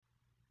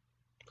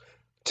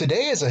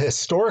Today is a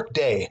historic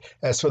day,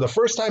 as for the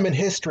first time in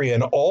history,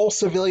 an all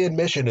civilian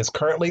mission is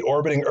currently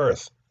orbiting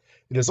Earth.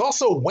 It is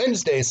also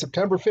Wednesday,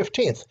 September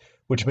 15th,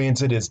 which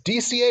means it is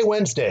DCA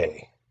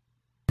Wednesday.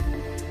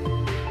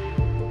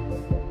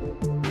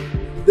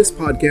 This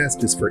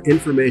podcast is for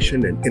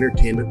information and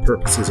entertainment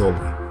purposes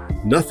only.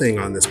 Nothing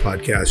on this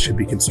podcast should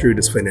be construed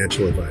as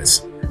financial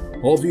advice.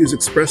 All views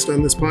expressed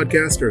on this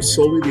podcast are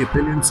solely the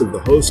opinions of the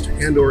host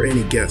and/or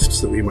any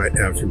guests that we might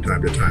have from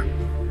time to time.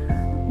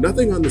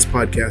 Nothing on this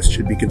podcast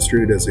should be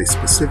construed as a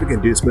specific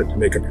inducement to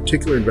make a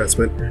particular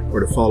investment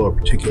or to follow a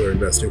particular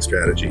investing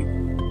strategy.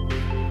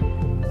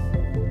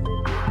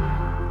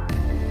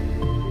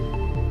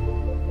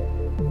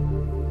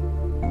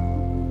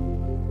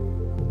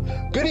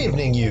 Good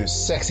evening, you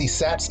sexy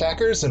sat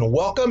stackers, and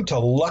welcome to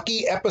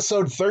lucky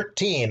episode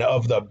 13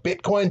 of the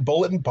Bitcoin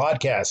Bulletin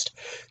Podcast.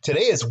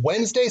 Today is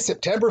Wednesday,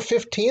 September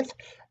 15th,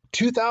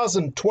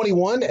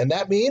 2021, and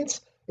that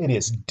means it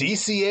is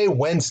DCA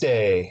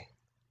Wednesday.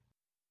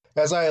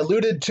 As I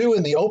alluded to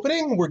in the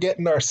opening, we're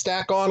getting our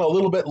stack on a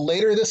little bit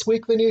later this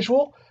week than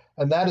usual,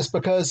 and that is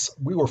because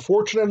we were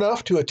fortunate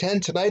enough to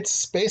attend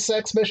tonight's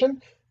SpaceX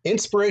mission,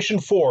 Inspiration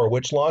 4,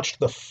 which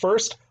launched the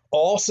first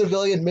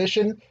all-civilian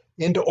mission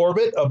into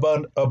orbit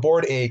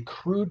aboard the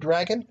Crew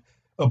Dragon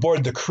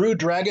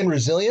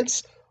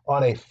Resilience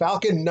on a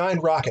Falcon 9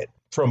 rocket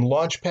from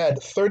Launch Pad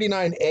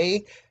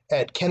 39A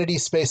at Kennedy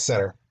Space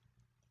Center.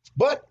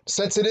 But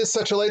since it is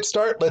such a late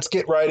start, let's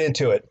get right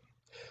into it.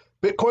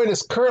 Bitcoin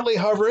is currently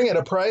hovering at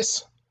a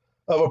price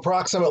of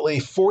approximately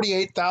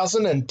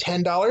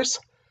 $48,010.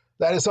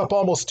 That is up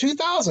almost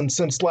 $2,000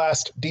 since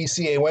last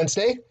DCA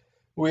Wednesday.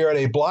 We are at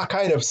a block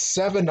height of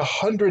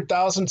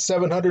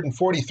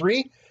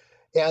 700,743,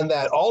 and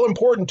that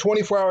all-important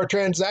 24-hour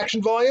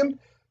transaction volume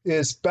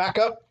is back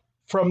up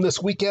from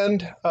this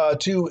weekend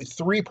to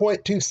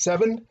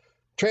 3.27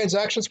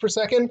 transactions per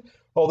second,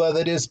 although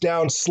that is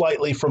down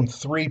slightly from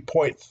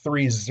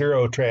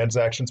 3.30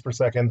 transactions per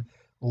second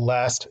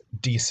last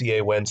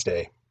DCA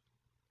Wednesday.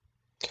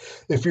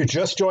 If you're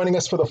just joining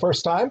us for the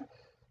first time,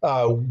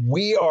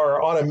 we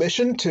are on a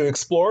mission to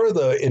explore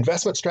the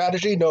investment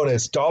strategy known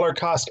as dollar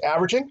cost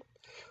averaging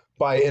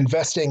by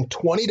investing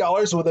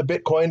 $20 with a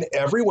Bitcoin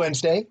every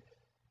Wednesday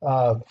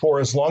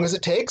for as long as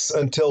it takes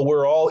until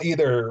we're all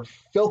either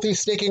filthy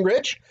stinking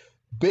rich,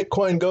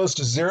 Bitcoin goes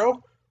to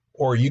zero,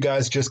 or you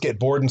guys just get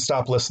bored and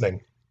stop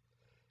listening.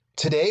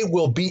 Today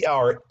will be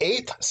our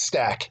 8th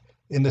stack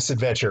in this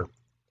adventure,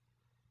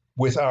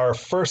 with our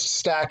first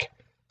stack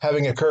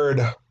having occurred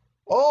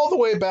all the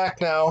way back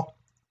now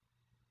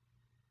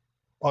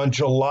on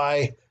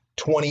July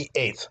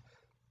 28th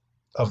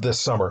of this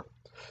summer.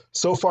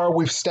 So far,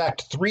 we've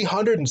stacked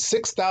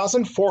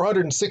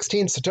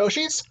 306,416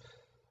 Satoshis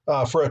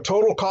for a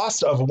total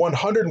cost of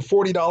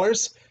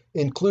 $140,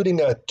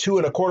 including a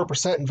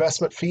 2.25%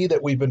 investment fee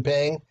that we've been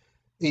paying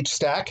each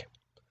stack.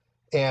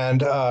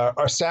 And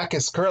our stack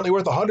is currently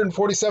worth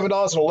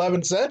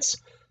 $147.11.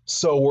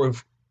 So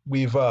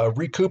we've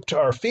recouped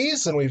our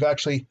fees, and we're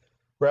actually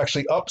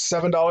up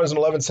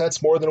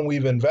 $7.11 more than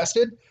we've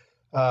invested,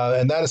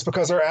 and that is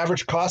because our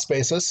average cost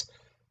basis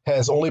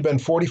has only been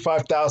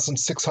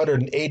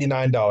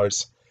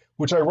 $45,689,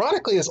 which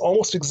ironically is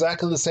almost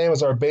exactly the same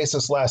as our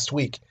basis last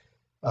week.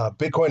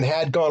 Bitcoin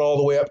had gone all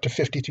the way up to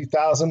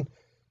 52,000,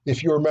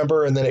 if you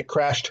remember, and then it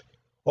crashed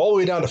all the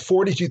way down to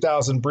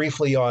 42,000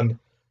 briefly on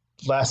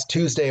last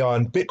Tuesday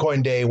on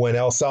Bitcoin Day, when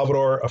El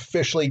Salvador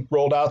officially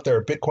rolled out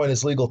their Bitcoin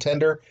is legal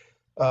tender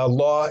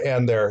law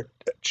and their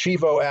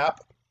Chivo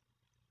app.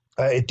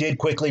 It did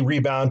quickly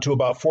rebound to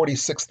about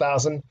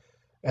 46,000,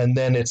 and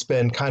then it's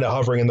been kind of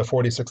hovering in the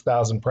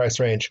 46,000 price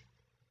range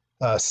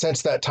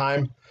since that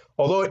time.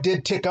 Although it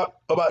did tick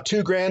up about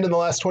 $2,000 in the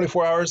last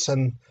 24 hours,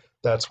 and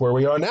that's where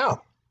we are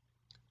now.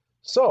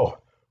 So,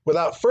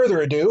 without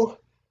further ado,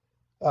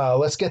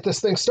 let's get this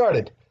thing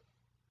started.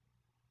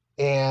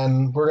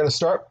 And we're going to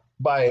start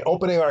by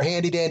opening our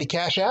handy dandy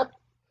Cash App.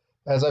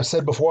 As I've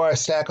said before, I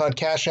stack on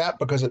Cash App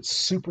because it's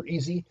super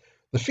easy.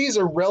 The fees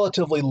are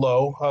relatively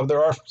low.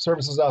 There are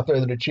services out there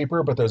that are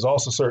cheaper, but there are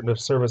also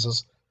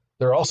services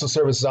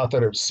out there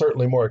that are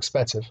certainly more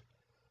expensive.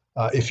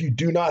 If you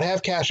do not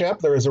have Cash App,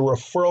 there is a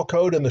referral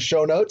code in the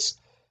show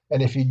notes,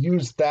 and if you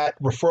use that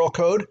referral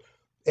code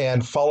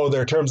and follow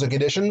their terms and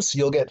conditions,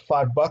 you'll get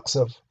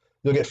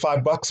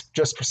 $5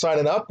 just for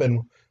signing up,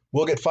 and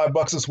we'll get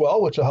 $5 as well,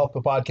 which will help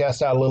the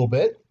podcast out a little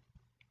bit.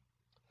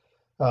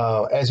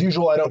 As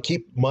usual, I don't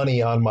keep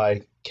money on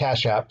my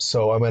Cash App,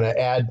 so I'm going to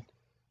add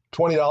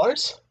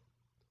 $20.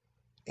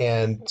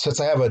 And since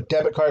I have a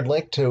debit card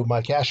link to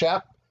my Cash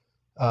App,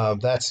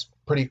 that's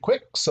pretty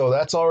quick. So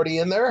that's already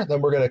in there.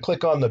 Then we're going to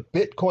click on the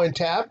Bitcoin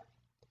tab,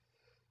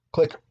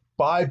 click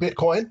Buy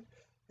Bitcoin.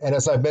 And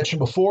as I've mentioned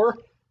before,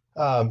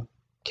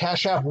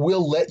 Cash App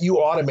will let you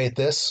automate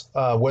this,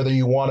 whether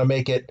you want to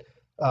make it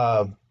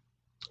a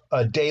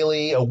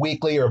daily, a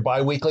weekly, or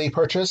bi-weekly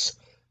purchase.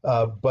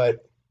 But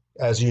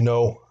as you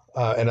know,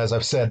 and as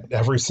I've said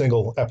every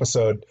single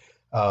episode,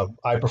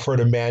 I prefer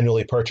to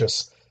manually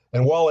purchase.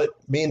 And while it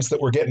means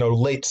that we're getting a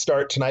late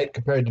start tonight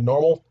compared to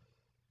normal,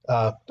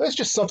 There's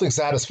just something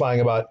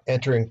satisfying about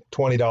entering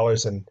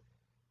 $20 and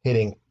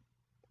hitting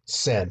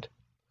send.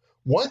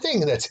 One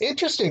thing that's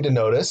interesting to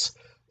notice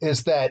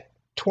is that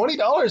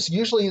 $20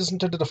 usually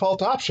isn't a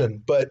default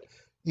option, but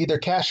either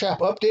Cash App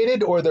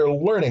updated or they're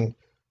learning,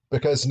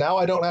 because now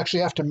I don't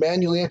actually have to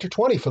manually enter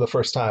 20 for the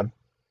first time.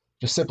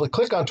 Just simply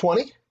click on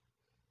 20,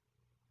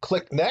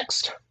 click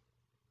next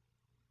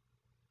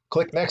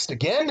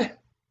again.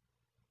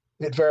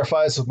 It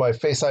verifies with my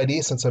Face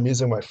ID since I'm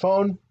using my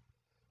phone.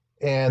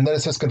 And then it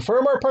says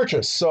confirm our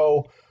purchase.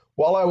 So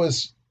while I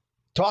was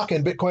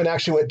talking, Bitcoin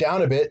actually went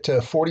down a bit to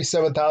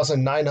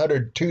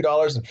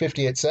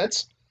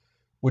 $47,902.58,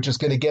 which is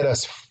going to get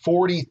us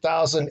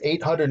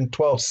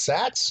 40,812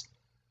 sats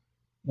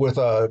with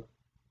a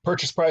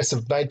purchase price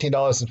of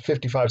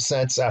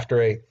 $19.55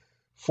 after a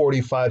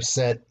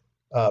 45-cent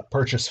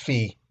purchase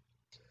fee.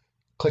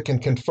 Click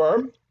and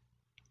confirm.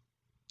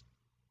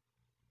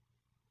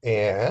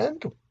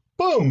 And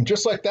boom,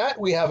 just like that,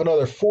 we have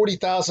another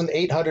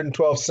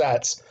 40,812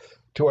 sats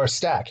to our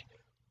stack.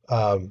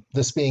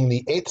 This being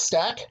the 8th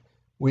stack,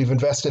 we've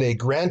invested a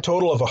grand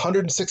total of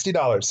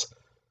 $160,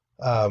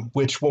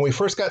 which when we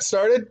first got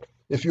started,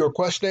 if you were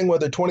questioning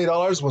whether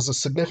 $20 was a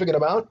significant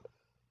amount,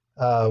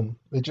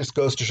 it just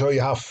goes to show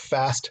you how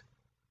fast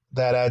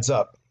that adds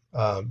up.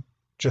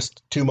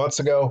 Just 2 months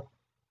ago,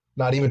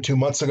 not even 2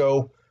 months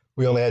ago,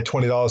 we only had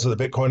 $20 of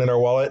the Bitcoin in our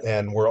wallet,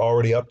 and we're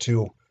already up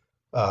to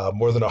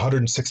more than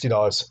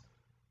 $160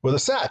 with the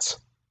sats.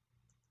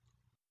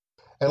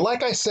 And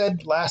like I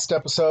said last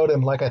episode,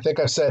 and like I think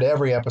I've said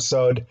every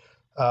episode,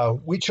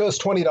 we chose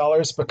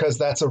 $20 because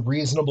that's a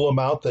reasonable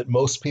amount that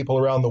most people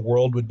around the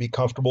world would be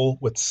comfortable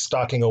with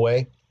stocking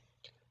away.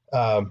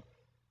 A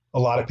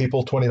lot of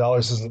people, $20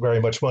 isn't very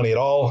much money at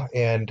all.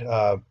 And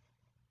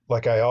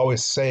like I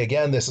always say,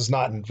 again, this is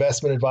not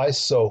investment advice.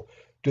 So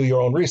do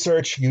your own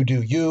research. You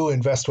do you,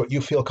 invest what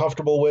you feel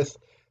comfortable with.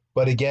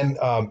 But again,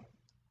 in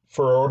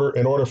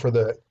order for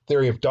the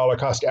theory of dollar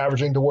cost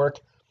averaging to work,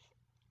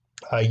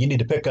 you need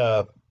to pick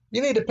a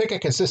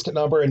consistent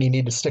number, and you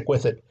need to stick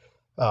with it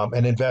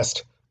and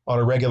invest on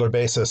a regular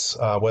basis,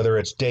 whether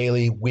it's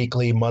daily,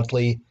 weekly,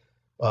 monthly,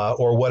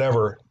 or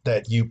whatever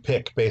that you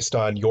pick based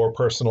on your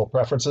personal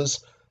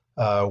preferences.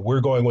 We're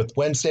going with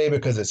Wednesday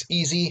because it's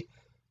easy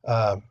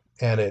and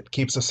it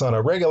keeps us on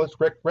a regular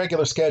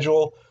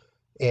schedule.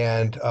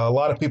 And a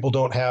lot of people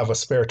don't have a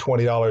spare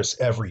 $20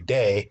 every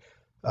day,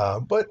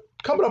 but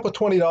coming up with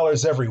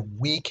 $20 every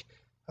week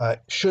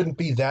shouldn't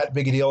be that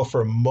big a deal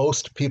for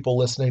most people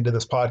listening to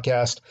this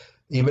podcast,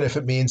 even if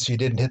it means you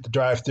didn't hit the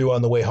drive-thru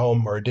on the way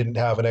home or didn't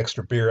have an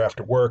extra beer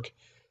after work.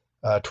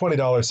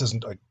 $20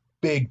 isn't a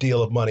big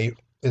deal of money,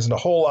 isn't a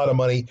whole lot of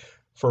money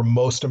for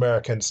most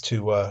Americans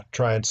to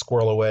try and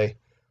squirrel away.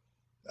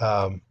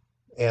 And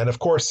of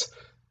course,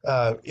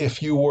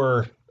 if you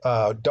were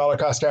dollar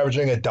cost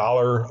averaging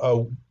 $1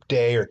 a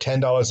day or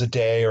 $10 a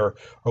day or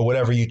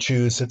whatever you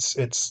choose,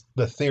 it's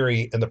the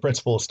theory and the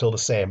principle is still the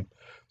same.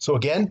 So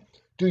again,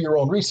 do your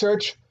own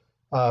research.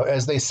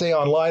 As they say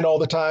online all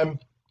the time,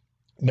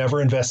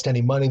 never invest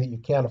any money that you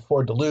can't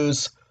afford to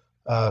lose.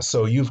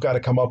 So you've got to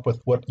come up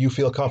with what you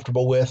feel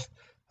comfortable with.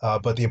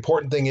 But the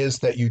important thing is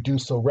that you do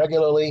so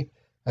regularly.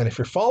 And if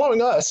you're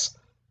following us,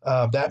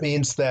 that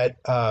means that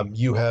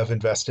you have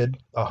invested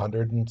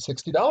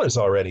 $160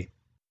 already.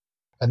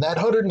 And that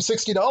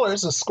 $160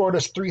 has scored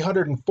us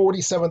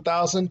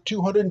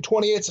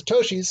 347,228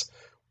 Satoshis,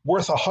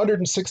 worth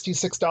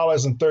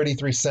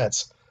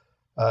 $166.33.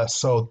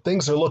 So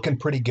things are looking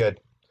pretty good.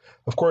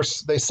 Of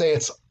course, they say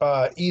it's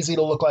easy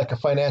to look like a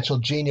financial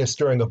genius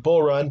during a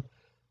bull run.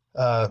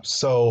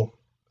 So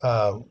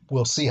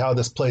we'll see how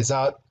this plays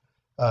out.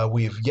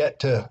 We've yet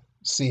to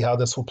see how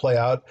this will play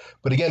out.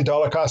 But again,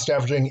 dollar cost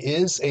averaging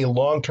is a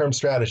long-term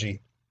strategy.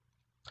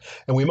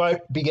 And we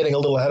might be getting a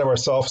little ahead of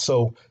ourselves.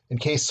 So in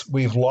case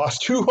we've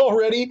lost you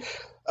already,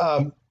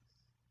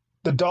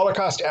 the dollar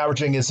cost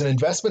averaging is an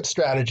investment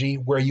strategy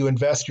where you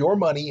invest your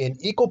money in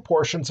equal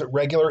portions at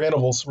regular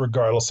intervals,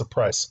 regardless of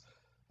price.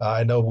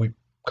 I know we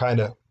kind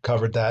of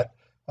covered that,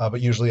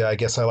 but usually I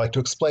guess I like to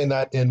explain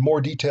that in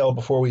more detail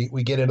before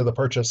we get into the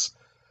purchase.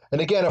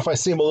 And again, if I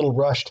seem a little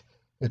rushed,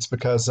 it's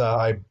because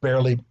I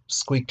barely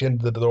squeaked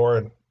into the door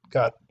and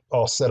got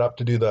all set up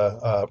to do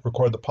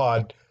record the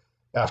pod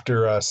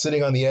after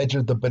sitting on the edge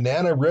of the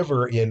Banana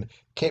River in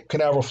Cape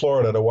Canaveral,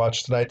 Florida to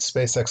watch tonight's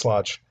SpaceX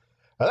launch.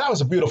 Now, that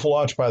was a beautiful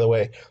launch, by the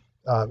way.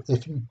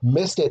 If you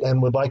missed it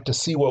and would like to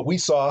see what we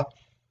saw,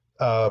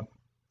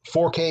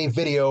 4K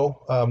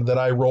video that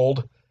I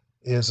rolled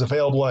is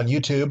available on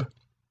YouTube,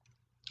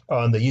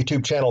 on the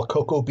YouTube channel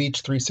Cocoa Beach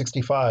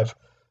 365.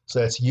 So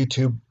that's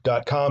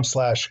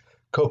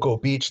youtube.com/Cocoa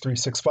Beach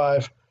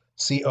 365,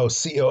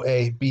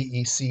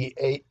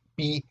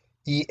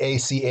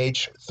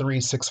 COCOABEACH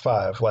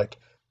 365, like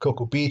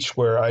Cocoa Beach,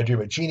 where I Dream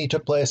of Jeannie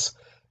took place,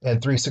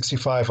 and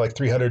 365, like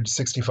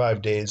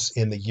 365 days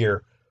in the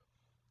year.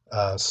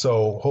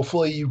 So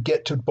hopefully you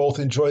get to both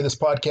enjoy this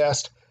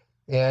podcast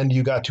and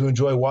you got to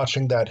enjoy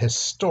watching that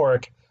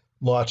historic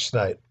launch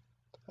tonight,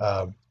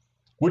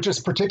 which is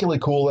particularly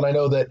cool. And I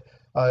know that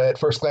At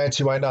first glance,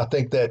 you might not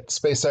think that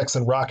SpaceX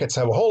and rockets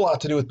have a whole lot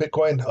to do with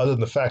Bitcoin, other than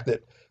the fact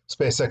that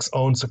SpaceX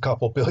owns a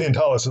couple $1 billion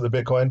of the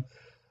Bitcoin.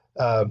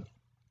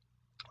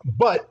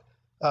 But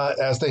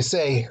as they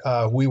say,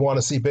 we want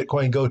to see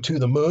Bitcoin go to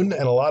the moon,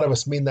 and a lot of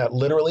us mean that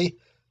literally.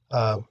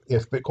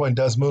 If Bitcoin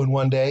does moon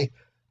one day,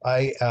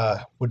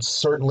 I would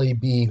certainly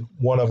be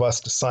one of us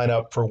to sign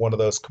up for one of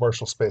those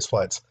commercial space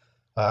flights.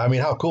 I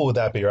mean, how cool would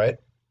that be, right?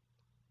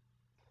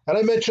 And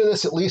I mentioned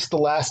this at least the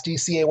last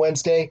DCA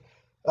Wednesday.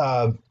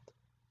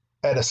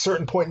 At a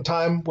certain point in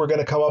time, we're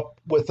going to come up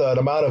with an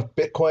amount of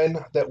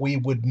Bitcoin that we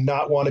would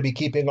not want to be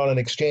keeping on an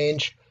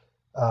exchange.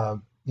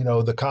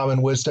 The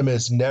common wisdom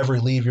is never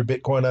leave your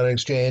Bitcoin on an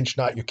exchange.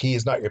 Not your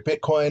keys, not your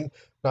Bitcoin.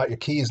 Not your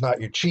keys, not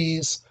your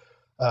cheese.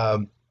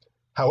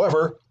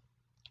 However,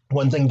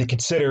 one thing to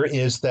consider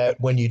is that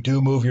when you do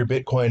move your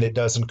Bitcoin, it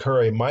does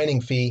incur a mining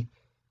fee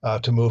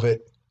to move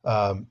it.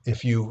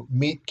 If you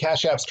meet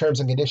Cash App's terms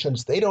and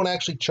conditions, they don't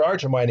actually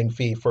charge a mining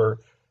fee for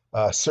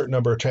a certain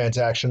number of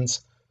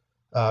transactions.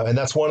 And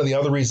that's one of the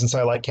other reasons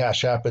I like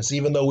Cash App is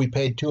even though we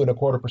paid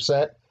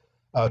 2.25%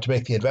 to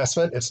make the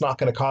investment, it's not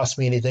going to cost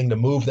me anything to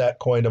move that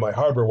coin to my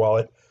hardware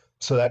wallet.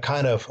 So that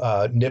kind of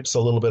nips a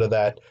little bit of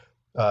that.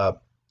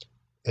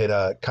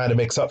 It kind of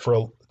makes up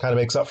for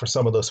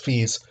some of those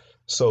fees.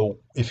 So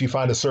if you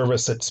find a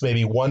service that's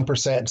maybe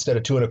 1% instead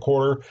of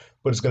 2.25%,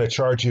 but it's going to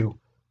charge you,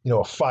 a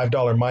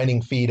 $5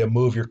 mining fee to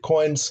move your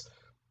coins,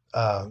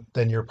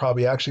 then you're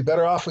probably actually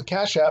better off with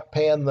Cash App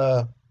paying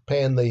the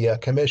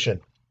commission.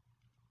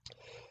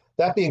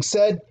 That being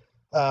said,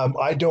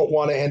 I don't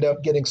want to end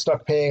up getting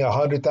stuck paying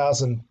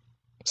 100,000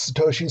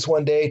 Satoshis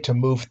one day to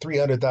move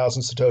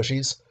 300,000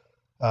 Satoshis.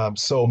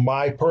 So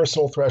my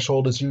personal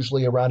threshold is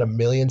usually around 1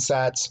 million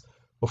sats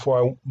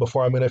before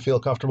I'm going to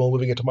feel comfortable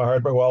moving it to my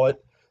hardware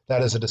wallet.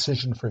 That is a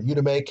decision for you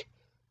to make.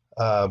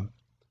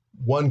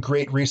 One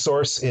great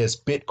resource is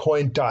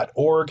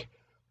bitcoin.org.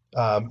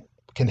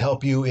 Can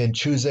help you in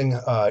choosing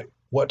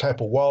what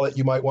type of wallet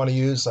you might want to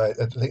use. I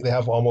think they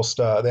have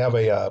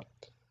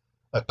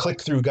a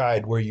click-through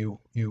guide where you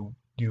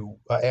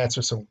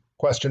answer some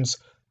questions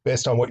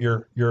based on what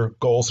your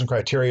goals and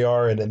criteria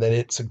are, and then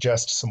it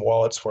suggests some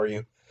wallets for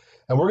you.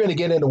 And we're going to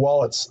get into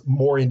wallets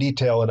more in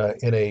detail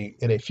in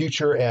a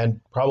future and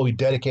probably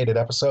dedicated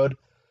episode.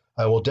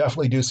 I will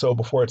definitely do so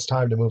before it's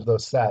time to move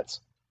those sats.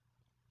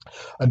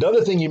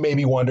 Another thing you may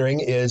be wondering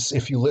is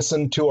if you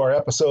listen to our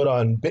episode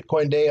on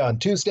Bitcoin Day on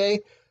Tuesday,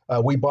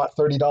 we bought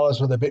 $30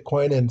 worth of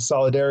Bitcoin in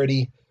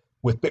solidarity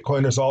with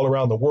Bitcoiners all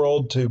around the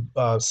world to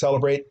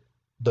celebrate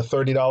the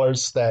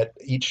 $30 that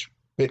each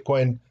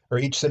Bitcoin or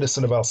each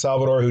citizen of El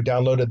Salvador who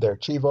downloaded their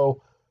Chivo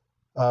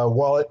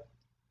wallet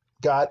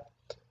got.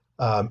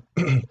 And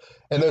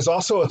there's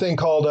also a thing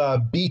called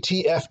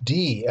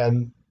BTFD,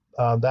 and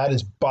that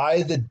is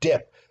buy the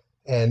dip.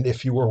 And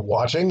if you were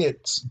watching,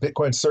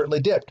 Bitcoin certainly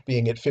dipped,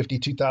 being at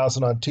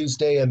 52,000 on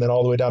Tuesday and then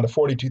all the way down to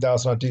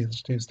 42,000 on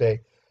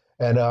Tuesday.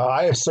 And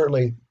I have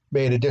certainly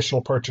made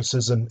additional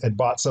purchases and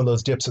bought some of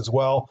those dips as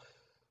well.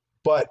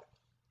 But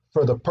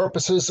for the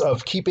purposes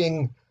of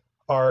keeping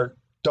our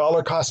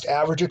dollar cost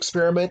average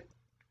experiment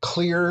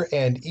clear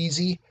and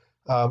easy,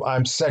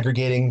 I'm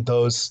segregating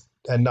those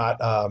and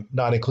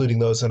not including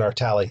those in our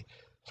tally.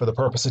 For the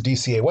purpose of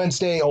DCA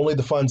Wednesday, only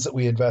the funds that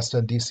we invest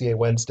in DCA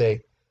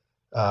Wednesday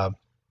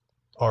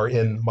are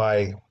in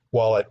my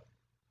wallet.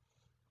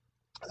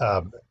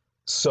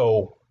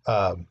 So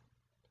I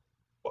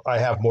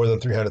have more than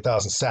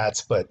 300,000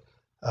 sats, but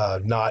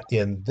not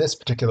in this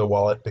particular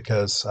wallet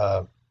because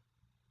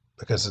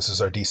this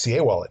is our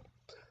DCA wallet.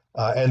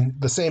 And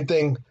the same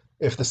thing,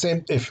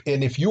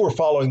 if you were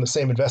following the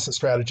same investment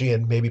strategy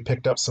and maybe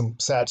picked up some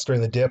sats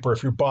during the dip, or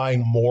if you're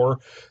buying more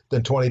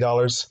than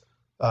 $20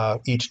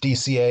 each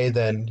DCA,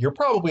 then you're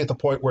probably at the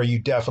point where you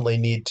definitely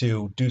need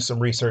to do some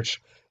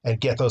research and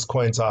get those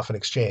coins off an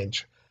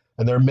exchange.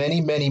 And there are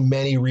many, many,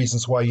 many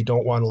reasons why you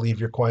don't want to leave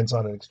your coins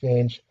on an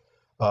exchange,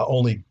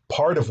 only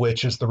part of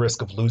which is the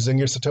risk of losing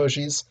your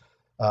Satoshis.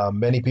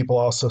 Many people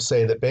also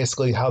say that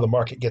basically how the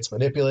market gets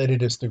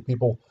manipulated is through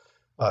people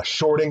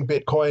shorting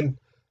Bitcoin,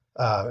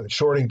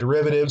 shorting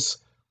derivatives,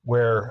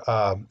 where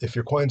if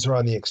your coins are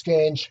on the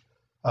exchange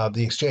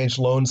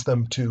loans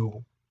them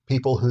to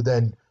people who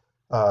then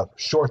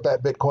short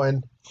that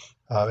Bitcoin,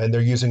 and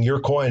they're using your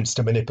coins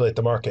to manipulate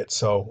the market.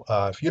 So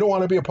if you don't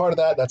want to be a part of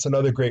that, that's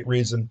another great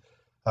reason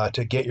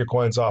to get your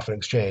coins off an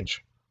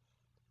exchange.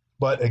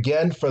 But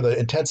again, for the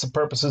intensive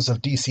purposes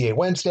of DCA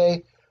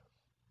Wednesday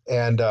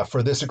and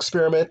for this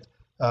experiment,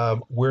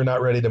 we're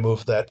not ready to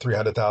move that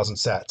 300,000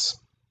 sats.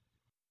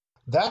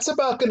 That's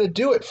about going to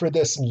do it for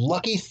this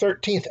lucky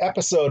 13th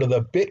episode of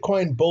the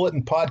Bitcoin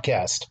Bulletin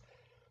podcast.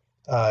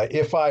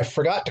 If I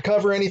forgot to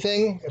cover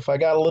anything, if I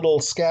got a little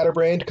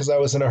scatterbrained because I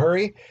was in a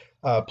hurry,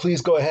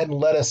 please go ahead and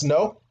let us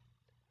know.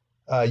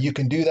 You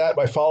can do that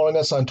by following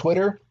us on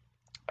Twitter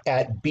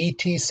at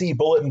BTC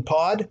Bulletin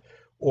Pod,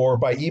 or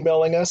by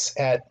emailing us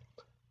at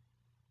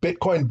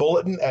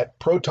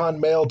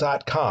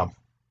bitcoinbulletin@protonmail.com.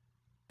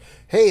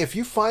 Hey, if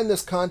you find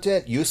this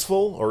content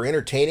useful or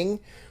entertaining,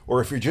 Or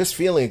if you're just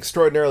feeling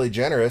extraordinarily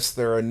generous,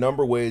 there are a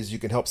number of ways you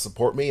can help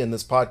support me in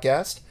this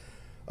podcast.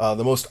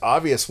 The most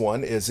obvious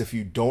one is if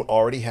you don't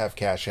already have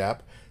Cash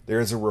App,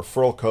 there is a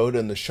referral code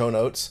in the show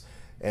notes.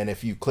 And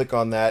if you click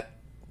on that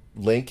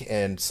link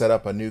and set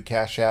up a new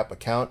Cash App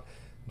account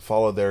and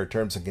follow their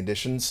terms and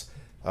conditions,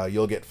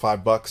 you'll get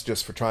 $5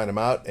 just for trying them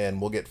out, and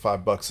we'll get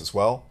 $5 as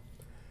well.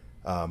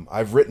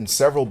 I've written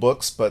several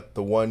books, but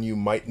the one you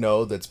might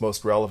know that's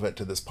most relevant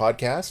to this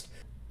podcast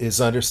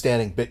is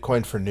Understanding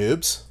Bitcoin for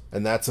Noobs,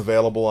 and that's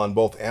available on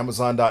both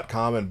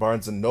Amazon.com and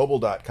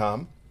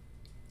BarnesandNoble.com.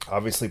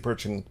 Obviously,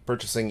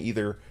 purchasing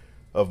either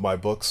of my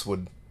books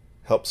would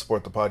help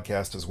support the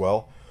podcast as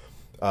well.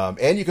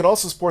 And you can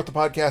also support the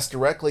podcast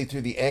directly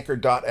through the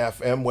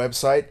Anchor.fm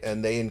website,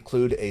 and they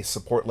include a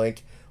support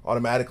link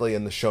automatically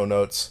in the show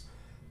notes.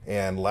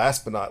 And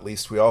last but not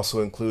least, we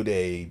also include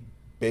a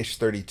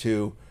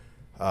Base32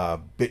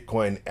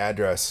 Bitcoin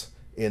address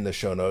in the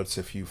show notes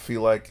if you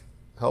feel like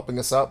helping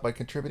us out by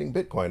contributing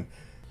Bitcoin.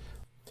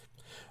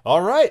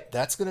 All right,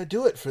 that's going to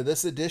do it for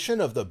this edition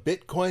of the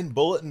Bitcoin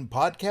Bulletin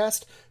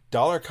Podcast,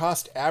 Dollar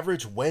Cost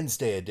Average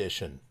Wednesday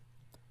edition.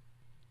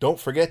 Don't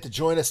forget to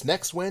join us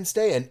next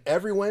Wednesday and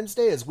every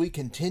Wednesday as we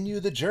continue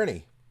the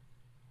journey.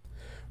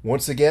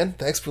 Once again,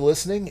 thanks for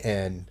listening,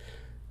 and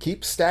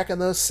keep stacking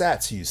those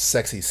sats, you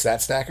sexy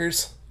sat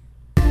stackers.